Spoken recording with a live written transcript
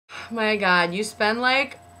my God. You spend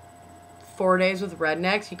like 4 days with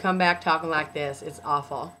rednecks, you come back talking like this. It's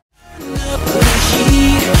awful.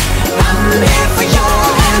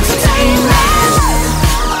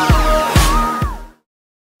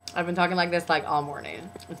 I've been talking like this like all morning.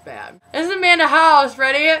 It's bad. This is Amanda House.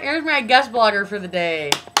 Ready? Here's my guest blogger for the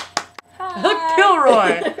day. Hi.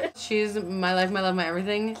 Kilroy. She's my life, my love, my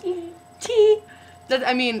everything. T.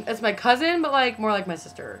 I mean, it's my cousin, but like more like my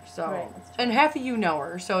sister. So, right, and half of you know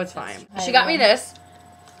her, so it's fine. She got me this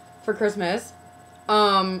for Christmas.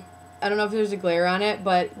 I don't know if there's a glare on it,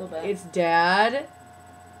 but it's Dad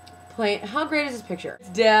playing. How great is this picture? It's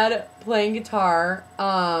Dad playing guitar.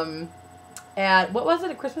 At what was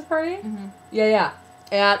it? A Christmas party? Mm-hmm. Yeah.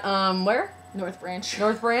 At where? North Branch.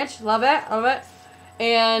 North Branch. Love it. Love it.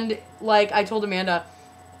 And like I told Amanda,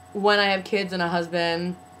 when I have kids and a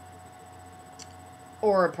husband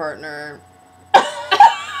or a partner,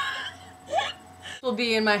 will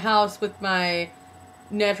be in my house with my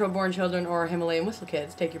natural born children or Himalayan whistle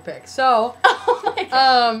kids. Take your pick. So, oh my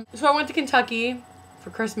God. So I went to Kentucky for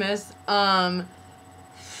Christmas.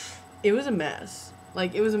 It was a mess.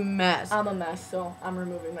 Like, it was a mess. I'm a mess, so I'm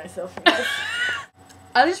removing myself from this.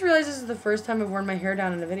 I just realized this is the first time I've worn my hair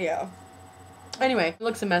down in a video. Anyway, it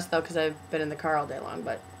looks a mess, though, because I've been in the car all day long,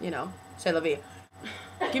 but, you know, c'est la vie.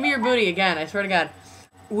 Give me your booty again, I swear to God.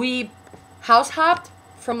 We house hopped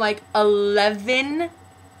from, like, 11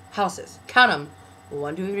 houses. Count them.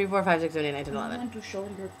 1, 2, 3, 4, 5, 6, 7, 8, 9, 10, 11. I want to show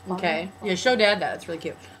your okay. Yeah, show Dad that. It's really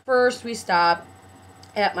cute. First, we stopped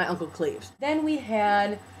at my Uncle Cleve's. Then we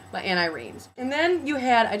had my Aunt Irene's. And then you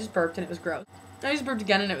had, I just burped and it was gross. I just burped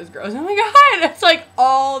again and it was gross. Oh my God, it's like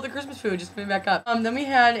all the Christmas food just coming back up. Then we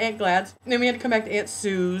had Aunt Glad's. Then we had to come back to Aunt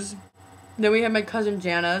Sue's. Then we had my cousin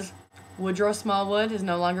Jana's. Woodrow Smallwood is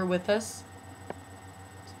no longer with us.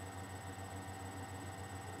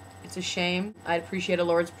 It's a shame. I'd appreciate a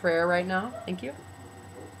Lord's Prayer right now. Thank you.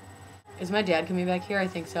 Is my dad coming back here? I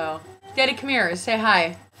think so. Daddy, come here. Say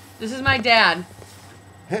hi. This is my dad.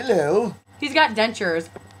 Hello. He's got dentures.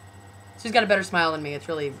 So he's got a better smile than me. It's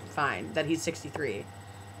really fine that he's 63.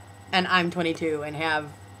 And I'm 22 and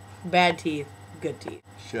have bad teeth, good teeth.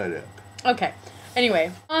 Shut up. Okay.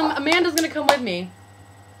 Anyway, Amanda's going to come with me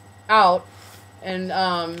out. And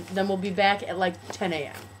then we'll be back at like 10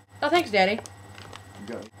 a.m. Oh, thanks, Daddy.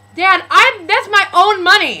 Go. Dad, that's my own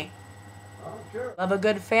money. Oh, sure. Love a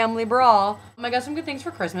good family brawl. I got some good things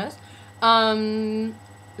for Christmas.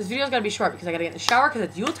 This video's got to be short because I got to get in the shower because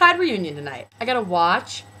it's Yuletide reunion tonight. I got a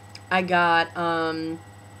watch. I got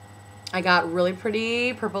really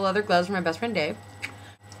pretty purple leather gloves for my best friend Dave.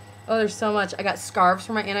 Oh, there's so much. I got scarves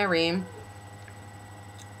for my Aunt Irene.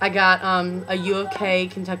 I got a U of K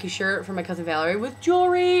Kentucky shirt for my cousin Valerie with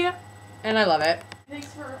jewelry. And I love it. Thanks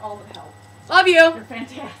for all the help. Love you. You're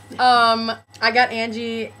fantastic. I got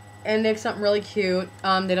Angie and Nick something really cute.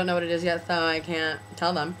 They don't know what it is yet, so I can't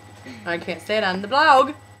tell them. I can't say it on the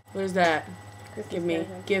blog. What is that? Give me.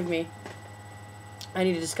 I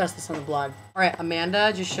need to discuss this on the blog. Alright,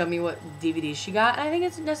 Amanda just showed me what DVDs she got, and I think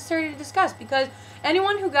it's necessary to discuss because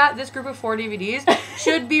anyone who got this group of 4 DVDs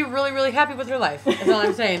should be really, really happy with their life. That's all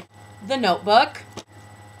I'm saying. The Notebook,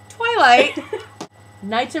 Twilight,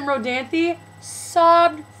 Nights in Rodanthe,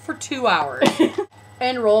 sobbed for 2 hours,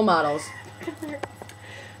 and Role Models.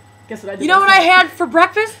 Guess what I did. You know what I had for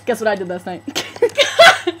breakfast? Guess what I did last night?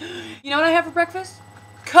 You know what I had for breakfast?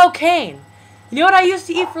 Cocaine. You know what I used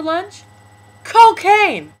to eat for lunch?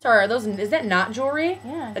 Cocaine! Sorry, is that not jewelry?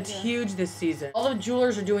 Yeah. It's huge this season. All the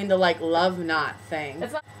jewelers are doing the, like, love knot thing.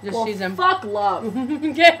 It's not, this well, season. fuck love.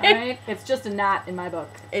 Okay? Alright? It's just a knot in my book.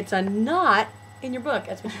 It's a knot in your book.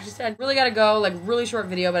 That's what you just said. Really gotta go. Like, really short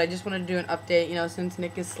video, but I just wanted to do an update, you know, since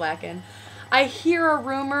Nick is slacking. I hear a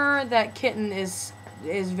rumor that Kitten is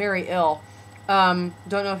very ill. Don't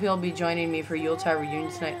know if he'll be joining me for Yuletide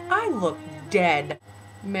reunion tonight. I look dead.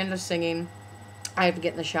 Amanda's singing. I have to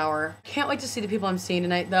get in the shower. Can't wait to see the people I'm seeing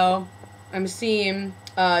tonight, though. I'm seeing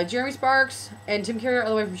Jeremy Sparks and Tim Carrier all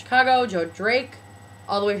the way from Chicago. Joe Drake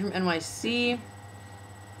all the way from NYC.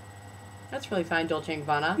 That's really fine, Dolce &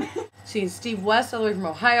 Gabbana. Seeing Steve West all the way from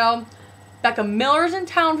Ohio. Becca Miller's in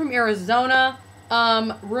town from Arizona.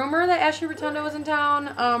 Rumor that Ashley Rotundo was in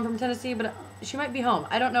town from Tennessee, but she might be home.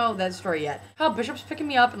 I don't know that story yet. Kyle Bishop's picking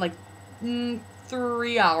me up in like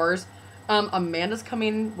 3 hours. Amanda's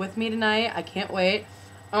coming with me tonight. I can't wait.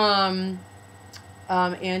 Angie,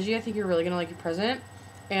 I think you're really gonna like your present.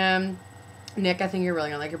 And Nick, I think you're really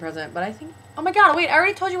gonna like your present. But I think, oh my God, wait, I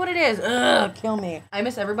already told you what it is. Ugh, kill me. I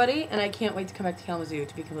miss everybody, and I can't wait to come back to Kalamazoo,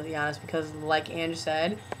 to be completely honest, because like Angie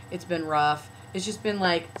said, it's been rough. It's just been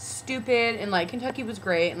like stupid, and like Kentucky was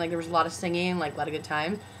great, and like there was a lot of singing, like a lot of good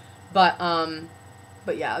times. But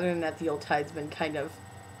But yeah, other than that, the Yuletide been kind of...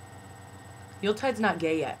 Yuletide's not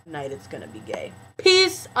gay yet. Tonight it's gonna be gay.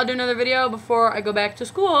 Peace! I'll do another video before I go back to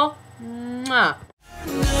school. Mwah.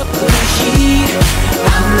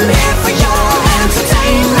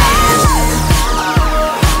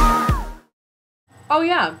 Oh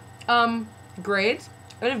yeah, grades.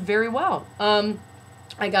 I did very well.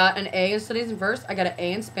 I got an A in Studies and Verse, I got an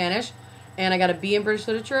A in Spanish, and I got a B in British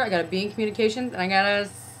Literature, I got a B in Communications, and I got a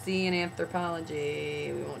C in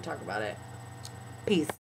Anthropology. We won't talk about it. Peace.